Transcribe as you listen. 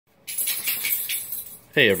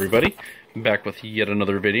Hey everybody, I'm back with yet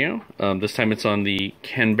another video. This time it's on the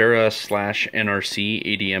Canberra / NRC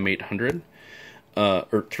ADM-800,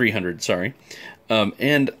 or 300, sorry.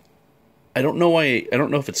 And I don't know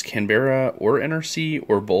if it's Canberra or NRC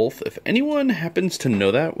or both. If anyone happens to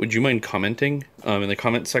know that, would you mind commenting in the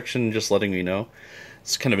comment section, just letting me know?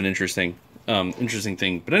 It's kind of an interesting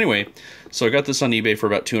thing. But anyway, so I got this on eBay for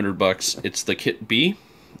about 200 bucks. It's the Kit B,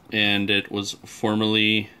 and it was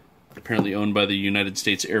formerly apparently owned by the United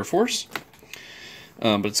States Air Force.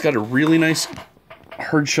 But it's got a really nice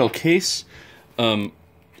hard shell case.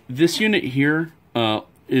 This unit here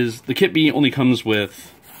is the Kit B only comes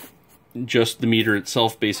with just the meter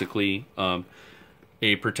itself, basically,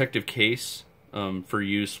 a protective case for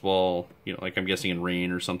use while, like I'm guessing in rain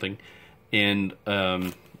or something, and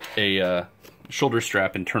a shoulder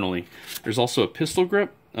strap internally. There's also a pistol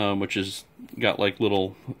grip, which is got like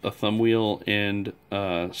a thumb wheel and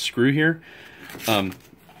screw here.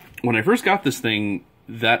 When I first got this thing,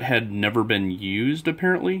 that had never been used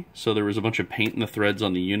apparently, so there was a bunch of paint in the threads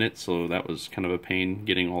on the unit, so that was kind of a pain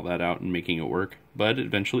getting all that out and making it work, but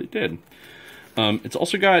eventually it did. It's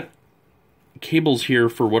also got cables here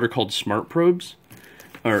for what are called smart probes,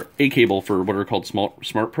 or a cable for what are called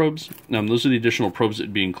smart probes. Those are the additional probes that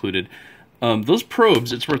would be included. Those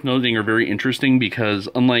probes, it's worth noting, are very interesting because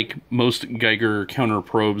unlike most Geiger counter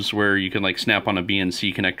probes where you can like snap on a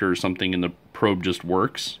BNC connector or something and the probe just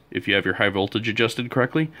works if you have your high voltage adjusted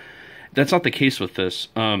correctly, that's not the case with this.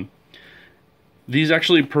 These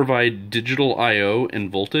actually provide digital I/O and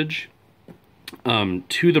voltage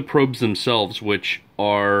to the probes themselves, which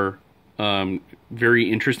are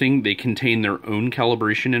very interesting. They contain their own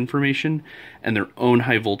calibration information and their own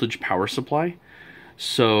high voltage power supply.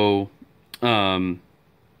 So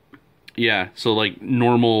yeah, so like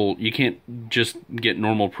normal, you can't just get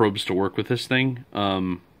normal probes to work with this thing.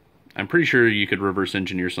 I'm pretty sure you could reverse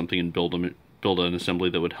engineer something and build an assembly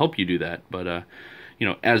that would help you do that, but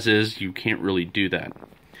as is, you can't really do that.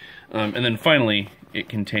 And then finally, it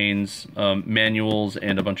contains manuals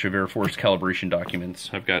and a bunch of Air Force calibration documents.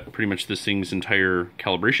 I've got pretty much this thing's entire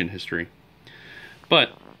calibration history.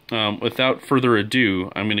 But without further ado,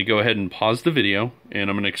 I'm going to go ahead and pause the video, and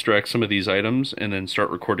I'm going to extract some of these items and then start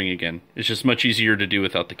recording again. It's just much easier to do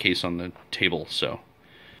without the case on the table, so.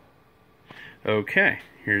 Okay,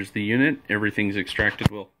 here's the unit. Everything's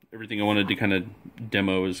extracted. Well, everything I wanted to kind of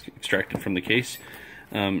demo is extracted from the case.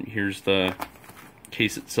 Here's the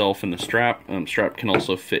case itself and the strap. Strap can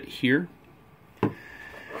also fit here.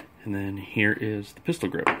 And then here is the pistol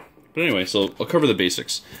grip. But anyway, so I'll cover the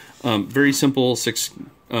basics. Very simple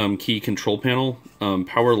 6-key control panel.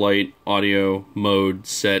 Power, light, audio, mode,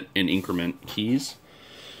 set, and increment keys.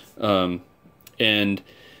 And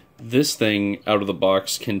this thing out of the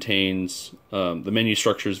box contains, the menu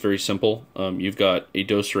structure is very simple. You've got a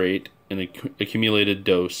dose rate and accumulated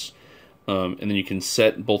dose. And then you can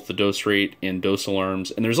set both the dose rate and dose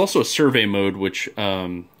alarms. And there's also a survey mode, which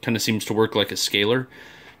kind of seems to work like a scaler,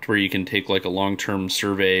 to where you can take like a long-term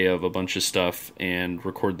survey of a bunch of stuff and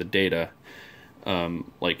record the data,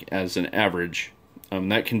 like as an average.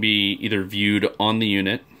 That can be either viewed on the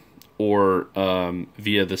unit or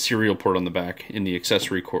via the serial port on the back in the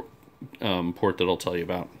accessory port that I'll tell you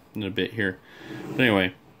about in a bit here. But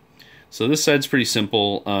anyway, so this side's pretty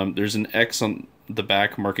simple. There's an X on the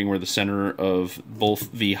back marking where the center of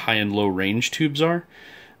both the high and low range tubes are.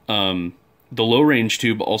 The low range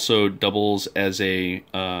tube also doubles as a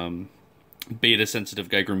beta sensitive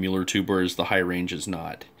Geiger-Müller tube, whereas the high range is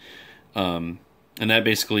not. And that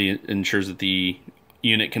basically ensures that the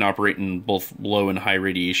unit can operate in both low and high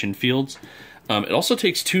radiation fields. It also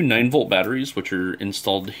takes two 9-volt batteries, which are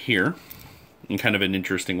installed here in kind of an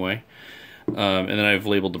interesting way. And then I've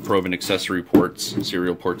labeled the probe and accessory ports,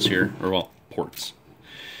 serial ports here, or well, ports.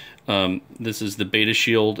 This is the beta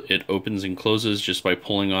shield. It opens and closes just by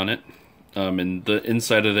pulling on it. And the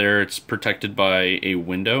inside of there, it's protected by a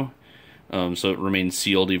window, so it remains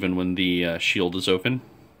sealed even when the shield is open.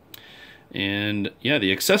 And yeah,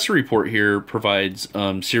 the accessory port here provides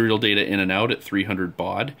serial data in and out at 300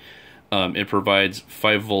 baud. It provides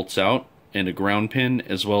 5 volts out and a ground pin,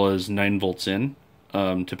 as well as 9 volts in,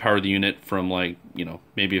 to power the unit from, like,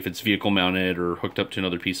 maybe if it's vehicle mounted or hooked up to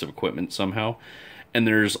another piece of equipment somehow. And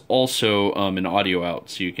there's also an audio out,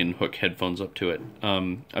 so you can hook headphones up to it.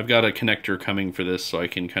 I've got a connector coming for this, so I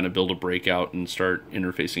can kind of build a breakout and start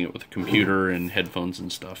interfacing it with a computer and headphones and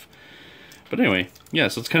stuff. But anyway, yeah,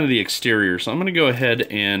 so it's kind of the exterior. So I'm going to go ahead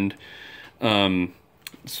and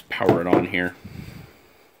let's power it on here.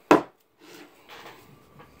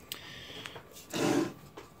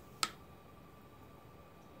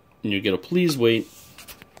 And you get a please wait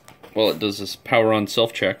well, it does this power on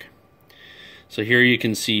self-check. So here you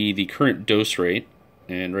can see the current dose rate,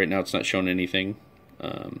 and right now it's not showing anything.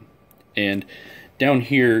 And down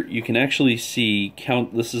here you can actually see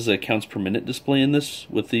this is a counts per minute display in this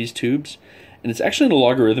with these tubes, and it's actually in a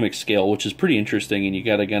logarithmic scale, which is pretty interesting, and you've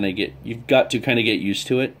got to kind of get used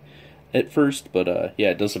to it at first, but yeah,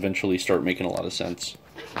 it does eventually start making a lot of sense.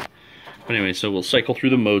 But anyway, so we'll cycle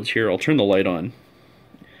through the modes here. I'll turn the light on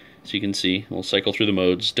so you can see. We'll cycle through the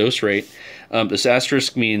modes. Dose rate. This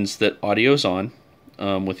asterisk means that audio's on.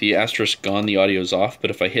 With the asterisk gone, the audio's off,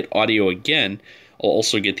 but if I hit audio again, I'll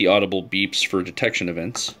also get the audible beeps for detection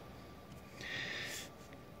events.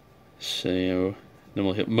 So then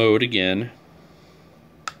we'll hit mode again.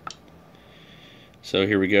 So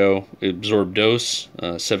here we go. Absorb dose,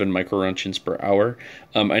 7 microroentgens per hour.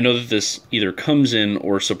 I know that this either comes in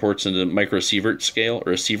or supports a microsievert scale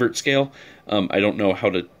or a sievert scale. I don't know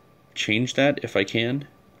how to change that if I can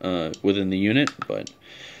within the unit, but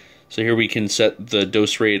so here we can set the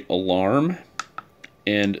dose rate alarm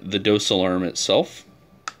and the dose alarm itself.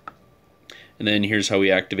 And then here's how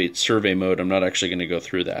we activate survey mode. I'm not actually going to go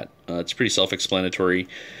through that. It's pretty self-explanatory.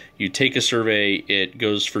 You take a survey, it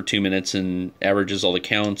goes for 2 minutes and averages all the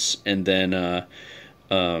counts, and then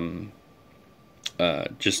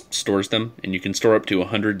just stores them. And you can store up to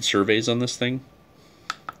 100 surveys on this thing.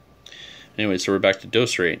 Anyway, so we're back to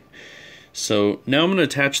dose rate. So now I'm going to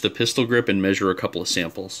attach the pistol grip and measure a couple of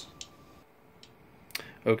samples.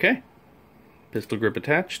 Okay, pistol grip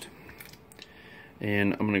attached.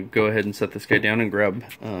 And I'm going to go ahead and set this guy down and grab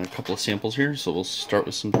a couple of samples here. So we'll start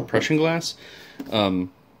with some depression glass.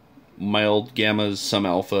 Mild gammas, some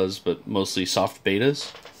alphas, but mostly soft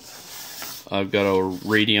betas. I've got a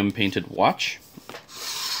radium painted watch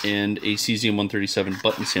and a cesium-137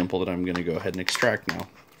 button sample that I'm going to go ahead and extract now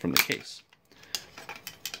from the case.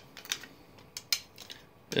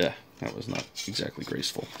 Yeah, that was not exactly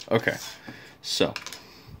graceful. Okay, so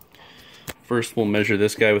first we'll measure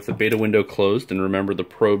this guy with the beta window closed, and remember the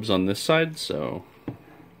probe's on this side, so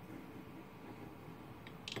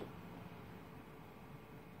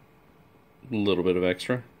a little bit of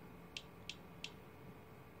extra.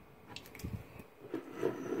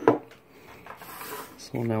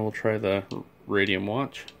 So now we'll try the radium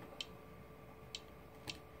watch.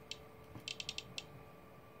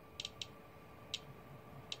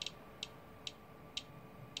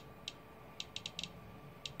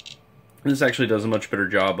 This actually does a much better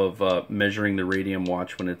job of measuring the radium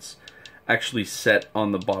watch when it's actually set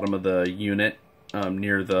on the bottom of the unit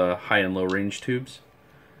near the high and low range tubes.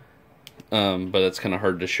 But that's kind of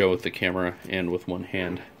hard to show with the camera and with one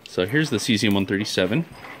hand. So here's the cesium-137.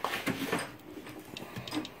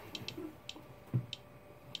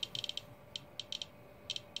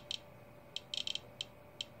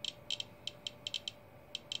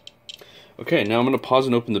 Okay, now I'm going to pause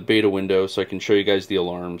and open the beta window so I can show you guys the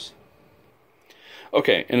alarms.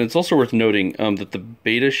 Okay, and it's also worth noting that the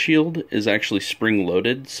beta shield is actually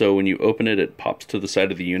spring-loaded, so when you open it, it pops to the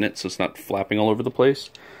side of the unit, so it's not flapping all over the place,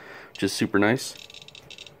 which is super nice.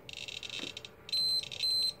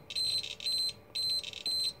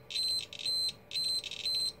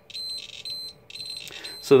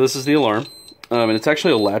 So this is the alarm, and it's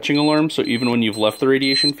actually a latching alarm, so even when you've left the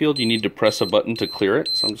radiation field, you need to press a button to clear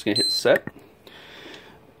it. So I'm just going to hit set.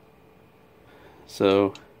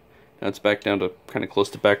 So now it's back down to kind of close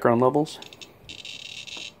to background levels.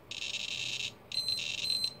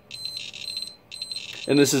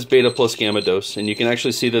 And this is beta plus gamma dose, and you can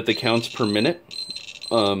actually see that the counts per minute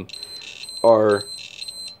are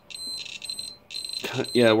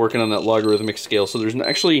working on that logarithmic scale. So there's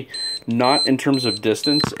actually not, in terms of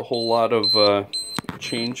distance, a whole lot of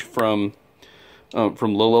change from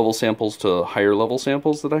low-level samples to higher-level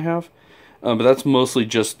samples that I have. But that's mostly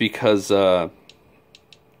just because the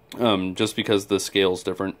scale's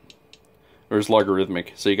different, or is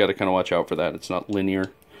logarithmic, so you got to kind of watch out for that. It's not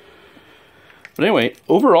linear. But anyway,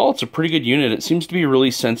 overall, it's a pretty good unit. It seems to be really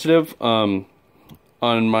sensitive. On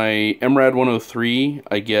my MRAD 103,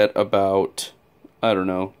 I get about, I don't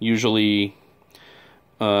know, usually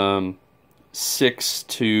 6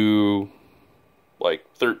 to like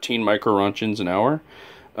 13 microroentgens an hour.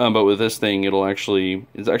 But with this thing, it actually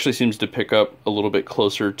seems to pick up a little bit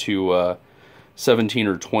closer to 17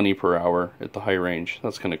 or 20 per hour at the high range.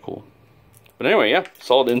 That's kind of cool. But anyway, yeah,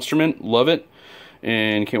 solid instrument, love it,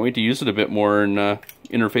 and can't wait to use it a bit more and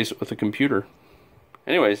interface it with a computer.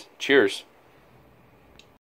 Anyways, cheers.